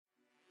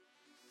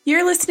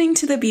You're listening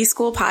to the B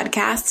School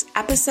Podcast,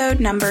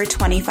 episode number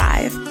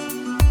 25.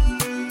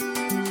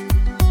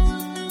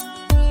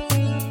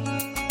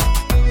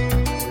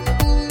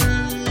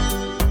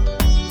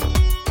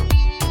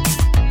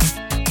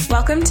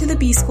 Welcome to the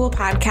B School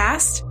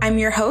Podcast. I'm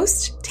your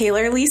host,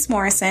 Taylor Elise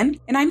Morrison,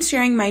 and I'm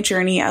sharing my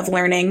journey of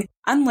learning,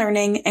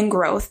 unlearning, and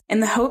growth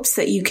in the hopes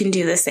that you can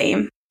do the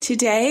same.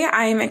 Today,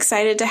 I am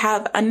excited to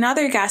have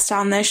another guest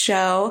on this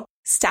show.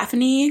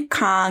 Stephanie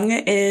Kong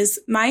is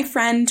my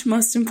friend,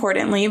 most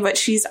importantly, but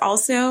she's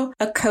also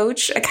a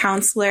coach, a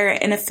counselor,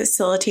 and a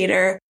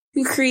facilitator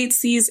who creates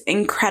these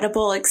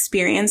incredible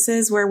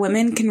experiences where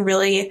women can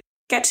really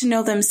get to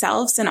know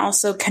themselves and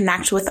also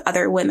connect with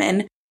other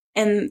women.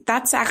 And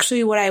that's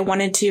actually what I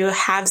wanted to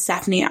have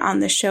Stephanie on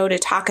the show to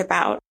talk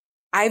about.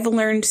 I've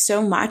learned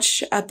so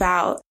much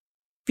about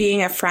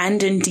being a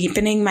friend and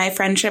deepening my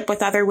friendship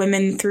with other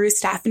women through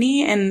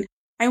Stephanie, and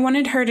I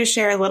wanted her to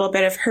share a little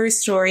bit of her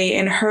story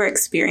and her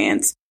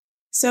experience.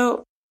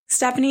 So,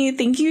 Stephanie,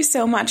 thank you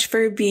so much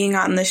for being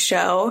on the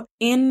show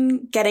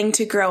and getting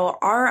to grow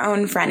our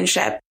own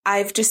friendship.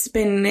 I've just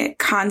been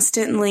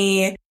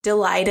constantly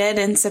delighted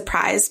and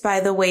surprised by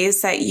the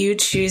ways that you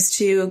choose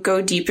to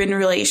go deep in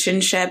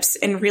relationships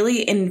and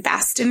really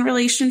invest in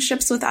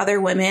relationships with other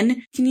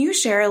women. Can you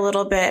share a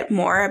little bit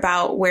more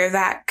about where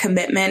that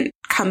commitment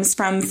comes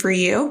from for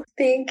you?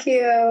 Thank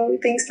you.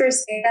 Thanks for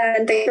saying that,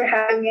 and thanks for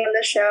having me on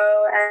the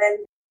show. And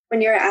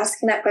when you were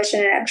asking that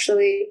question, I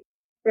actually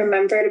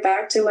remembered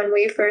back to when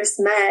we first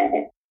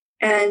met.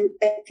 And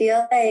I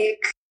feel like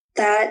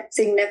that's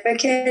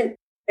significant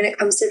when it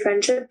comes to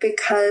friendship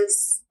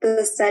because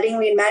the setting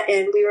we met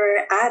in, we were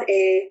at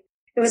it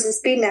was a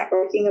speed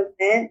networking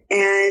event.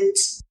 And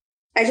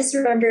I just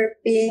remember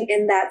being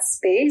in that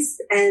space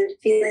and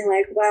feeling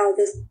like, wow,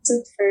 this is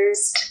the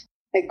first,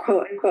 like,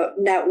 quote unquote,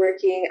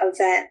 networking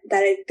event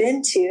that I've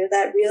been to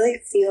that really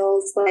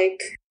feels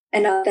like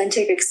an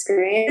authentic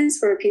experience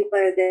where people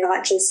are there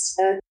not just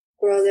to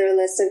grow their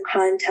list of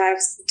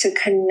contacts, to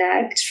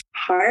connect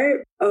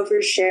heart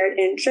over shared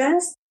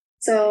interests.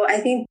 So I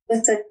think it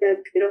was such a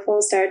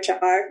beautiful start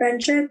to our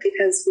friendship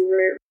because we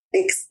were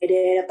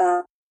excited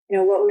about,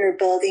 what we were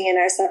building in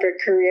our separate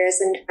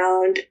careers and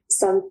found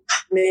some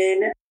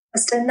common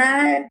interest in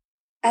that.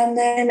 And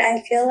then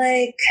I feel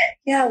like,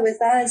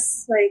 with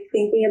us, like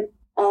thinking of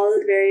all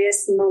the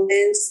various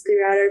moments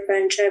throughout our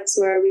friendships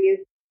where we've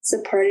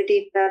supported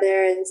each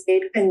other and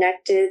stayed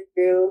connected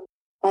through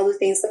all the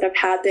things that have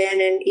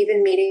happened, and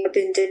even meeting up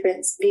in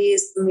different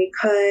cities when we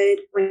could,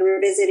 when we were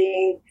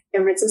visiting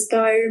San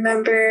Francisco, I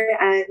remember.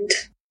 And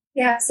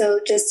so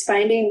just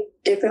finding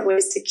different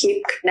ways to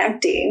keep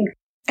connecting.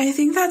 I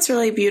think that's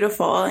really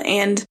beautiful.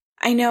 And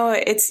I know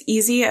it's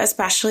easy,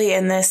 especially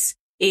in this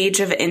age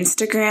of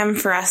Instagram,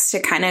 for us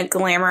to kind of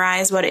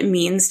glamorize what it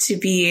means to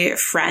be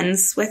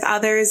friends with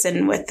others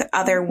and with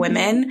other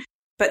women.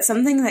 But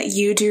something that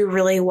you do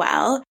really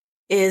well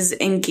is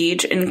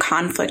engage in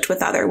conflict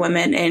with other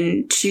women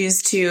and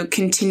choose to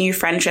continue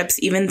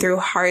friendships even through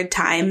hard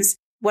times.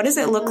 What does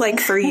it look like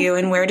for you,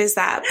 and where does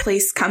that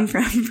place come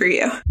from for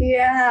you?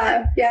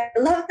 Yeah, I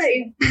love that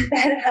you brought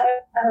that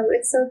up.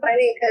 It's so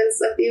funny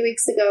because a few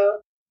weeks ago,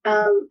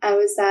 I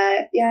was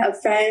at a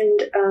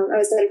friend's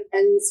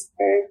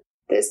for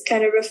this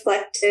kind of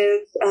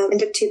reflective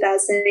end of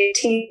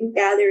 2018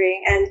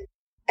 gathering,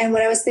 and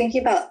when I was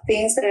thinking about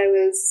things that I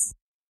was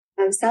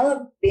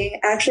celebrating,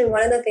 actually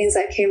one of the things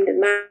that came to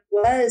mind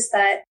was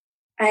that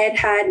I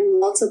had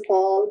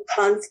multiple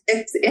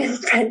conflicts in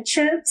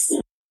friendships.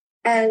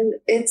 And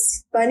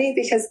it's funny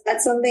because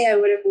that's something I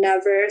would have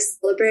never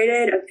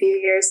celebrated a few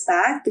years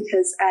back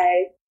because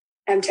I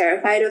am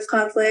terrified of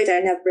conflict. I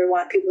never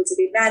want people to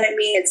be mad at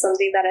me. It's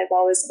something that I've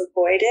always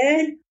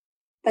avoided.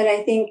 But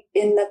I think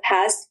in the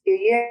past few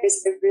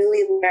years, I've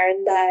really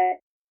learned that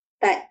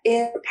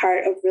is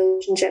part of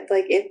relationship.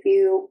 Like if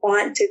you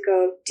want to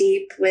go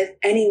deep with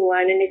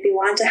anyone and if you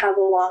want to have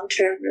a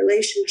long-term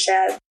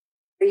relationship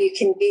where you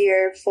can be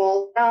your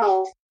full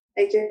self,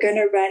 like you're going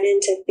to run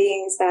into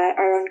things that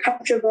are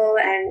uncomfortable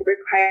and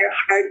require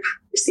hard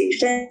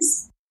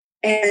conversations.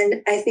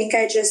 And I think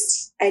I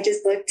just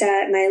looked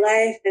at my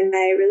life and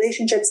my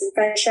relationships and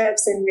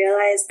friendships and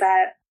realized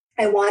that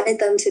I wanted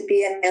them to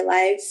be in my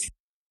life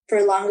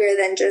for longer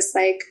than just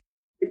like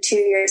a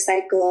 2-year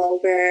cycle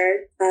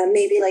where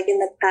maybe like in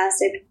the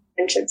past I've had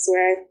friendships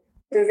where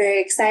we're very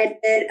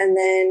excited and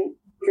then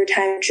over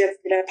time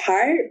drifted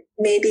apart,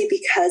 maybe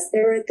because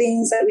there were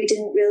things that we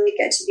didn't really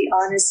get to be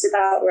honest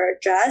about or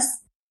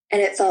address.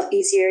 And it felt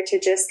easier to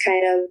just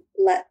kind of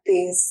let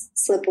things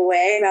slip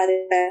away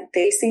rather than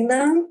facing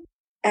them.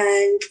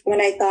 And when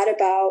I thought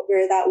about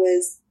where that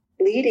was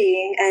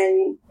leading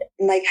and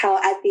like how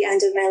at the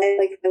end of my life,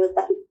 like I would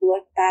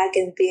look back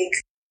and think,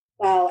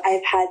 wow,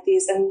 I've had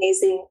these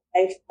amazing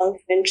lifelong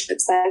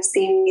friendships that have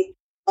seen me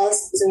all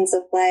seasons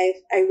of life.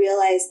 I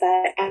realized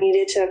that I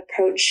needed to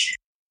approach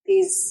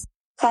these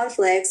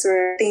conflicts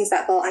or things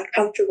that felt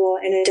uncomfortable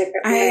in a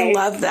different way. I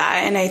love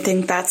that. And I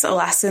think that's a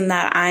lesson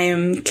that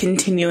I'm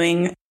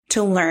continuing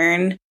to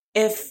learn.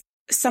 If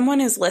someone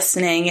is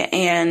listening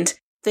and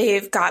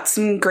they've got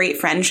some great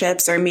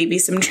friendships or maybe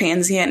some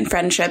transient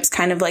friendships,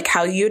 kind of like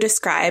how you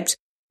described,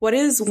 what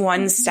is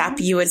one step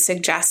you would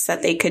suggest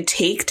that they could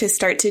take to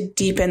start to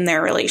deepen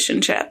their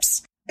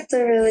relationships? That's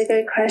a really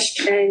good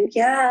question.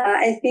 Yeah,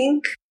 I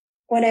think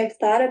when I've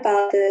thought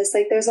about this,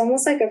 like there's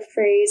almost like a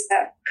phrase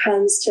that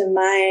comes to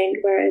mind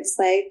where it's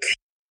like,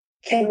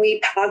 can we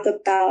talk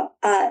about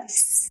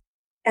us?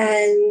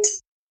 And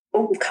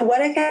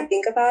what I can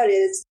think about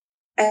is,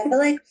 I feel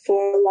like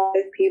for a lot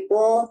of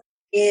people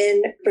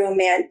in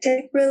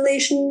romantic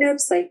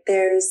relationships, like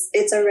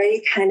it's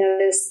already kind of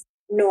this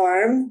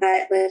norm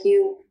that like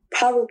you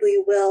probably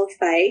will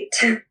fight,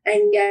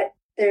 and yet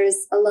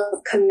there's a lot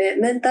of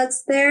commitment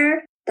that's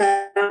there,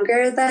 that's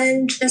longer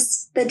than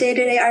just the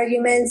day-to-day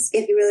arguments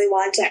if you really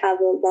want to have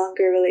a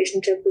longer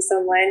relationship with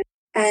someone.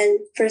 And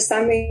for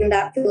some reason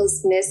that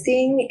feels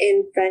missing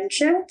in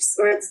friendships,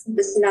 or it's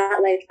just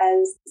not like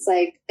as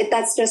like,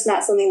 that's just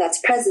not something that's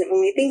present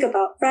when we think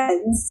about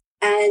friends.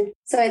 And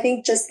so I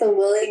think just the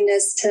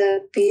willingness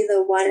to be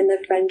the one in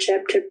the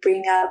friendship to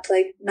bring up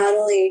like not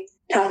only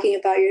talking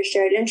about your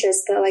shared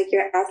interests, but like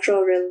your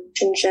actual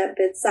relationship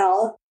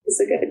itself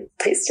is a good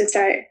place to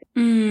start.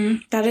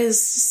 That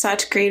is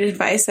such great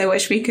advice. I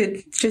wish we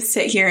could just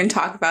sit here and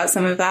talk about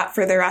some of that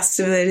for the rest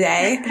of the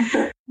day.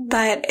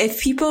 But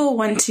if people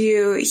want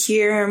to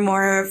hear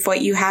more of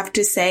what you have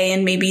to say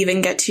and maybe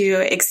even get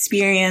to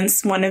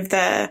experience one of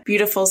the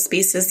beautiful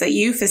spaces that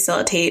you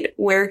facilitate,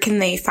 where can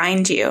they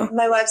find you?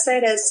 My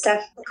website is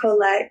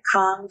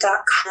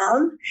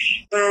stephcolettekong.com,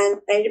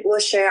 and I will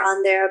share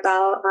on there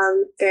about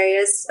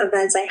various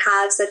events I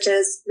have, such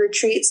as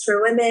retreats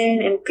for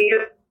women and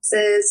freedom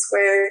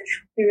where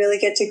we really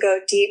get to go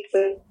deep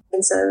with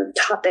some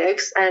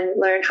topics and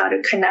learn how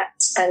to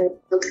connect and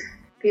build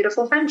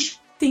beautiful friendships.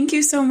 Thank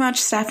you so much,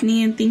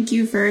 Stephanie, and thank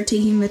you for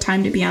taking the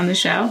time to be on the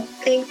show.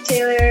 Thanks,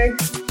 Taylor.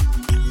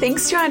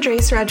 Thanks to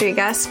Andres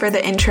Rodriguez for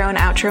the intro and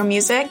outro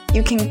music.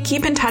 You can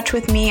keep in touch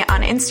with me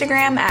on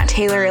Instagram at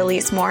Taylor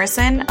Elise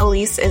Morrison.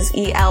 Elise is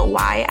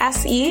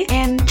ELYSE.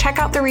 And check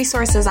out the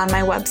resources on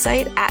my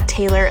website at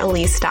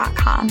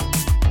taylorelise.com.